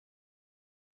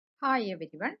Hi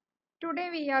everyone. Today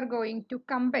we are going to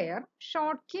compare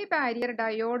Schottky barrier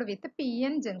diode with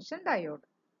PN junction diode.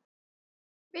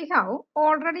 We have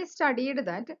already studied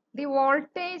that the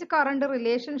voltage current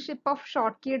relationship of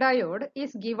Schottky diode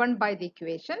is given by the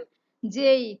equation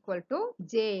J equal to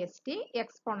JST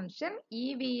exponential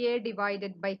EVA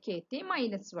divided by KT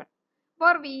minus 1,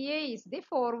 where VA is the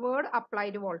forward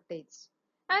applied voltage.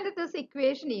 And this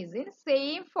equation is in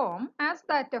same form as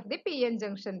that of the PN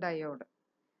junction diode.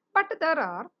 But there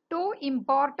are two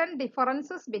important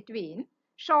differences between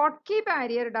Schottky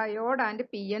barrier diode and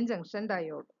PN junction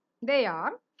diode. They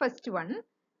are, first one,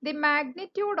 the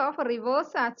magnitude of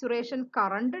reverse saturation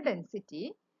current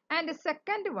density, and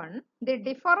second one, the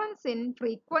difference in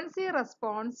frequency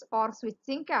response or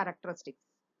switching characteristics.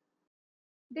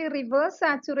 The reverse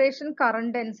saturation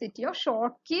current density of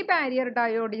Schottky barrier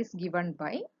diode is given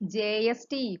by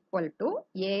JST equal to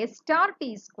A star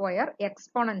T square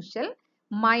exponential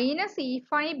minus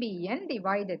E5BN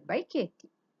divided by KT,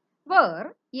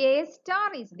 where A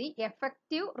star is the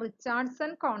effective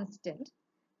Richardson constant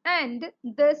and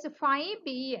thus phi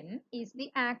BN is the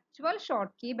actual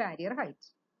Schottky barrier height.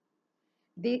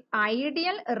 The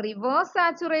ideal reverse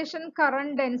saturation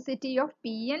current density of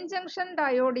PN junction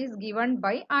diode is given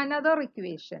by another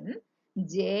equation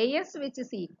Js, which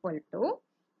is equal to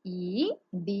E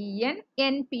dn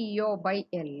NPO by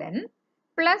Ln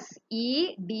plus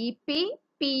E dP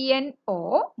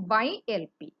PNO by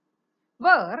Lp,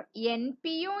 where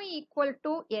NPO equal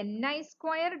to Ni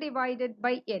square divided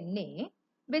by Na,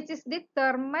 which is the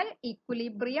thermal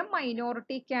equilibrium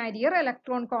minority carrier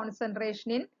electron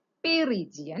concentration in P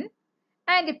region,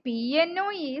 and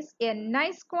PNO is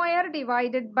Ni square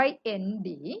divided by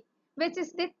Nd, which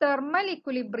is the thermal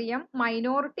equilibrium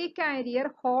minority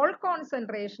carrier hole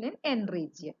concentration in N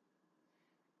region.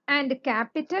 And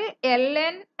capital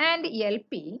Ln and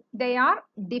Lp, they are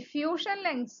diffusion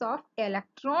lengths of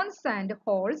electrons and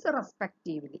holes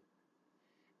respectively.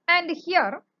 And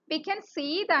here we can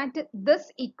see that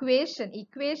this equation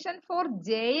for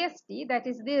JST, that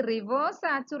is the reverse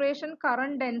saturation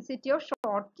current density of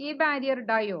Schottky barrier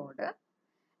diode,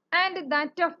 and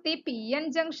that of the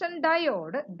PN junction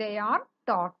diode, they are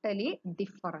totally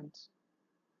different.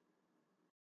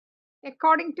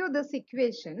 According to this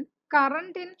equation,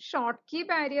 current in Schottky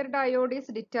barrier diode is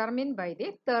determined by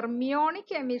the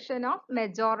thermionic emission of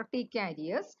majority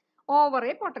carriers over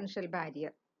a potential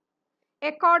barrier.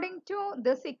 According to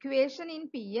this equation in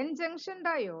PN junction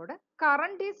diode,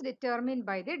 current is determined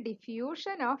by the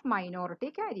diffusion of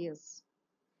minority carriers.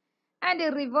 And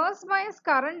a reverse bias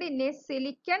current in a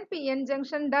silicon PN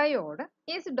junction diode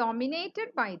is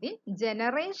dominated by the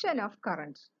generation of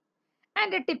current.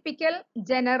 And a typical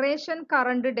generation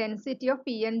current density of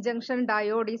PN junction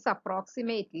diode is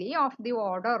approximately of the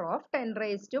order of 10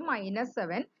 raised to minus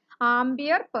 7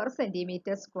 ampere per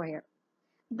centimeter square.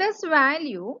 This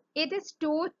value, it is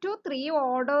 2 to 3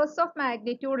 orders of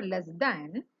magnitude less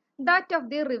than that of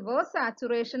the reverse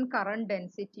saturation current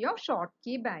density of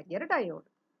Schottky barrier diode.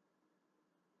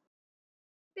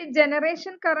 The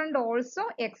generation current also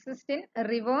exists in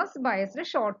reverse biased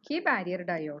Schottky barrier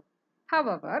diode.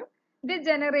 However, the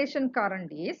generation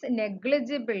current is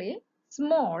negligibly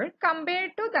small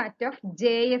compared to that of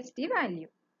JST value.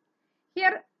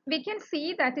 Here we can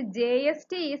see that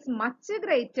JST is much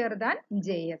greater than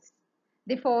JS.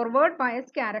 The forward bias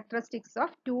characteristics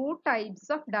of two types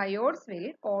of diodes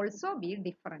will also be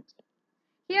different.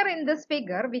 Here in this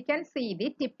figure, we can see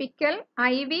the typical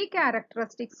IV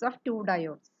characteristics of two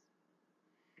diodes.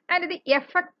 And the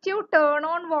effective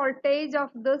turn-on voltage of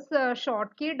this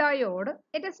Schottky diode,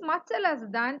 it is much less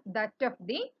than that of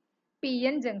the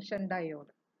PN junction diode.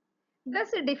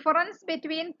 Thus, difference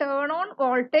between turn-on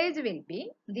voltage will be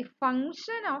the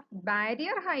function of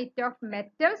barrier height of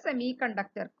metal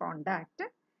semiconductor contact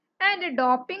and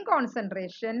doping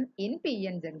concentration in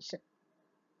PN junction.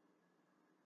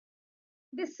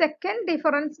 The second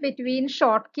difference between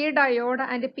Schottky diode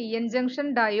and PN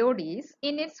junction diode is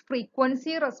in its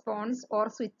frequency response or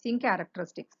switching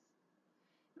characteristics.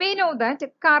 We know that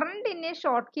current in a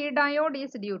Schottky diode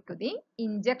is due to the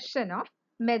injection of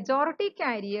majority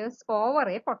carriers over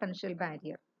a potential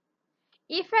barrier.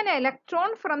 If an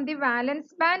electron from the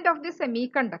valence band of the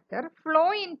semiconductor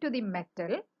flow into the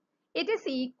metal, it is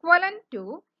equivalent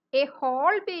to a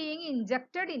hole being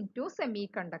injected into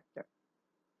semiconductor.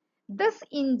 This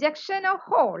injection of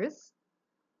holes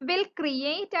will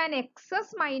create an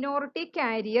excess minority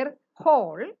carrier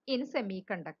hole in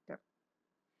semiconductor.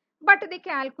 But the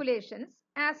calculations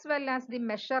as well as the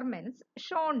measurements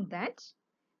shown that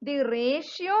the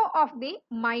ratio of the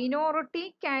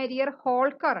minority carrier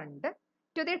hole current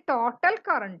to the total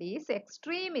current is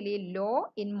extremely low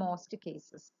in most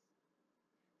cases.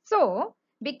 So,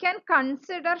 we can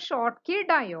consider Schottky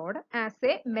diode as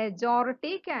a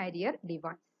majority carrier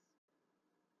device.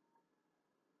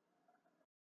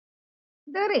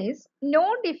 There is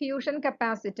no diffusion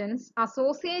capacitance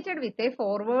associated with a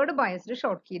forward biased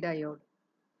Schottky diode.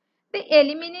 The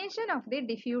elimination of the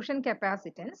diffusion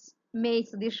capacitance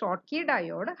makes the Schottky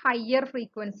diode higher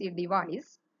frequency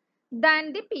device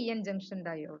than the PN junction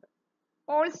diode.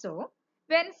 Also,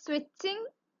 when switching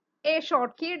a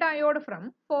Schottky diode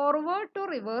from forward to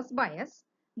reverse bias,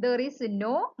 there is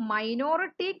no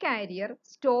minority carrier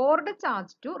stored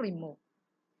charge to remove.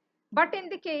 But in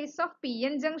the case of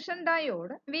PN junction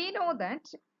diode, we know that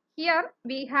here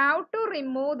we have to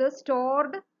remove the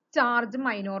stored charge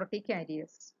minority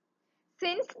carriers.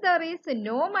 Since there is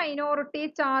no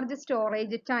minority charge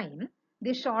storage time,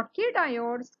 the Schottky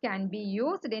diodes can be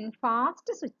used in fast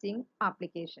switching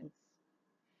applications.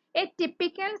 A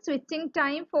typical switching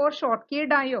time for Schottky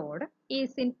diode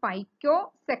is in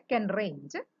picosecond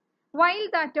range, while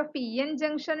that of PN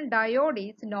junction diode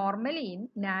is normally in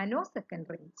nanosecond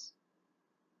range.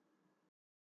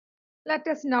 Let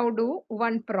us now do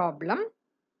one problem.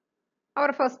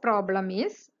 Our first problem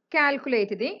is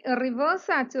calculate the reverse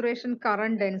saturation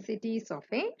current densities of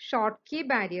a Schottky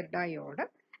barrier diode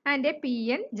and a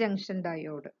PN junction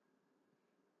diode.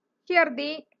 Here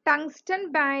the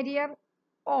tungsten barrier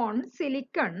on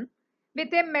silicon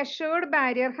with a measured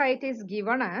barrier height is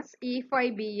given as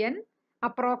E5Bn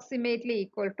approximately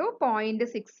equal to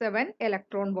 0.67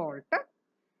 electron volt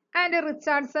and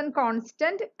Richardson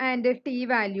constant and T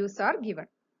values are given.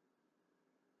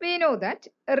 We know that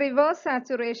reverse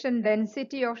saturation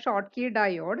density of Schottky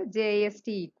diode JST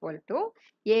equal to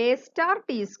A star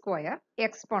T square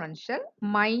exponential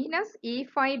minus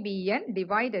E5Bn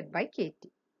divided by KT.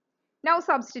 Now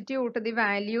substitute the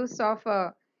values of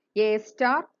A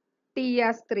star T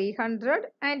as 300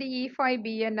 and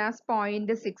E5Bn as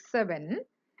 0.67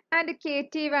 and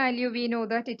KT value we know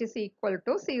that it is equal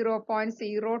to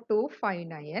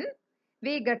 0.0259.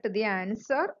 We get the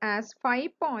answer as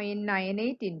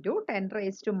 5.98 into 10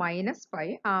 raised to minus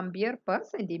 5 ampere per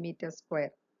centimeter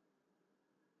square.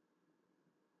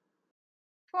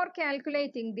 For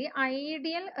calculating the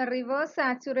ideal reverse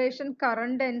saturation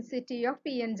current density of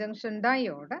PN junction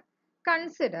diode,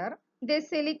 consider the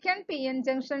silicon PN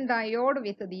junction diode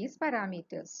with these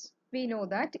parameters. We know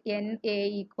that Na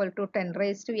equal to 10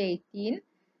 raised to 18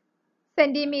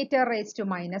 centimeter raised to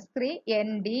minus 3,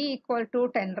 Nd equal to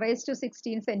 10 raised to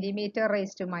 16 centimeter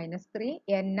raised to minus 3,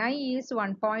 Ni is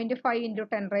 1.5 into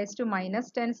 10 raised to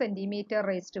minus 10 centimeter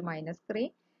raised to minus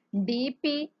 3,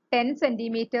 dp 10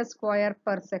 centimeter square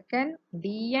per second,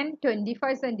 dn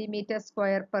 25 centimeter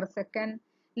square per second,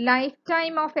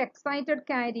 lifetime of excited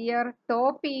carrier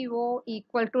tau PO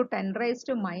equal to 10 raised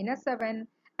to minus 7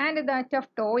 and that of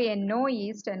tau NO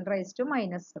is 10 raised to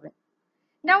minus 7.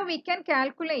 Now we can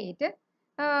calculate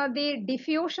the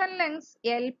diffusion lengths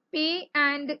LP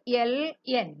and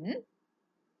LN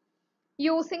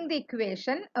using the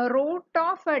equation root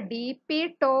of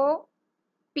dP tau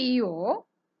PO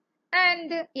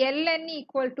and Ln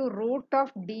equal to root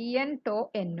of dN tau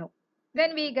NO.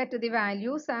 Then we get the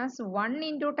values as 1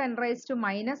 into 10 raised to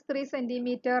minus 3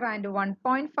 centimeter and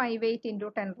 1.58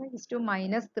 into 10 raised to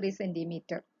minus 3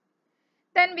 centimeter.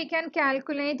 Then we can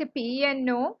calculate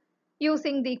PNO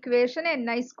using the equation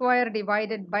Ni square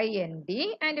divided by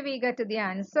Nd and we get the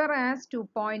answer as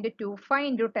 2.25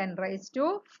 into 10 raised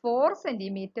to 4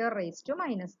 centimeter raised to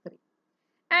minus 3.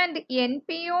 And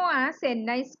NPO as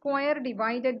Ni square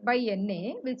divided by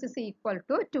Na which is equal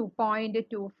to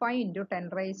 2.25 into 10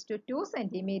 raised to 2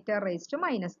 centimeter raised to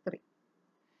minus 3.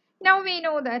 Now we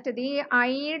know that the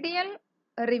ideal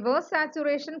reverse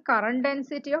saturation current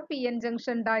density of PN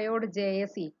junction diode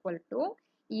Js equal to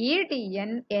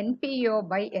EDN NPO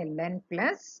by Ln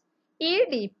plus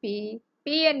EDP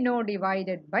PNO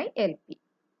divided by LP.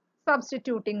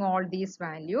 Substituting all these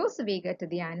values, we get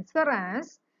the answer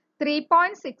as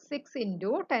 3.66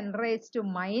 into 10 raised to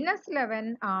minus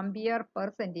 11 ampere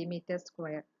per centimeter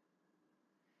square.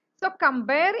 So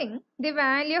comparing the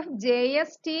value of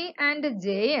JST and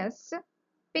JS,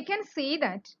 we can see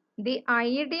that the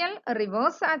ideal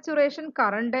reverse saturation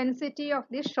current density of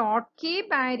the Schottky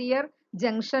barrier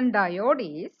junction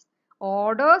diode is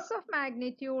orders of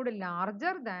magnitude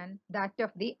larger than that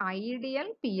of the ideal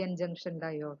PN junction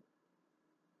diode.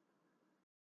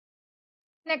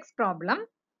 Next problem.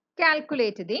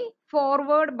 Calculate the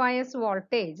forward bias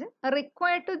voltage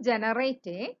required to generate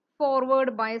a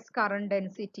forward bias current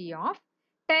density of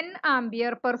 10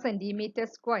 ampere per centimeter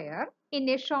square in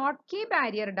a Schottky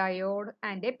barrier diode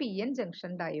and a PN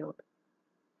junction diode.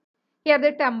 Here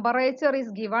the temperature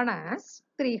is given as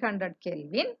 300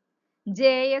 Kelvin.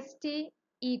 JST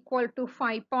equal to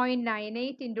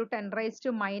 5.98 into 10 raised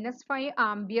to minus 5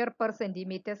 ampere per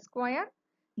centimeter square.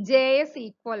 Js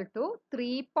equal to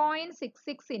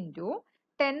 3.66 into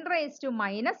 10 raised to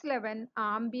minus 11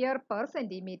 ampere per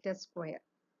centimeter square.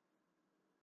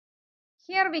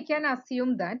 Here we can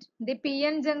assume that the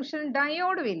PN junction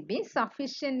diode will be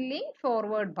sufficiently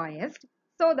forward biased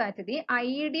so that the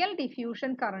ideal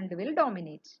diffusion current will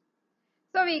dominate.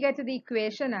 So we get the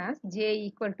equation as J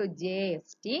equal to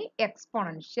JST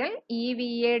exponential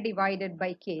EVA divided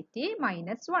by KT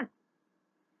minus 1.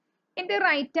 In the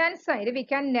right hand side, we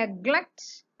can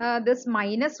neglect this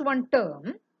minus 1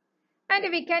 term and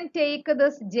we can take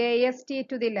this JST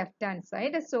to the left hand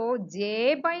side. So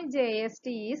J by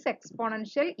JST is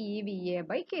exponential EVA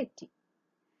by KT.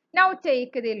 Now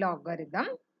take the logarithm.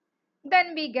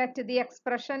 Then we get the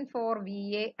expression for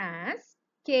VA as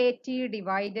KT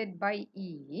divided by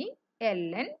E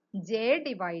ln J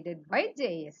divided by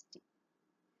JST.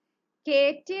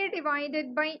 KT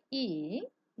divided by E,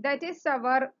 that is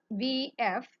our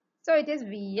VF. So it is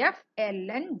VF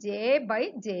ln J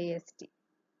by JST.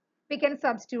 We can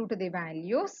substitute the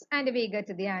values and we get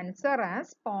the answer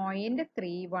as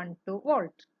 0.312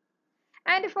 volt.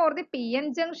 And for the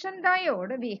PN junction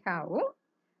diode, we have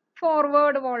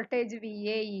forward voltage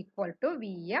VA equal to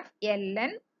VF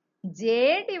ln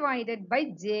J divided by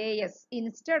JS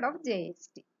instead of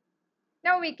JST.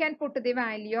 Now we can put the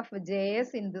value of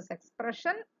JS in this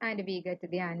expression and we get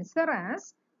the answer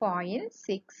as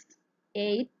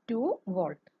 0.682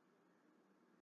 volt.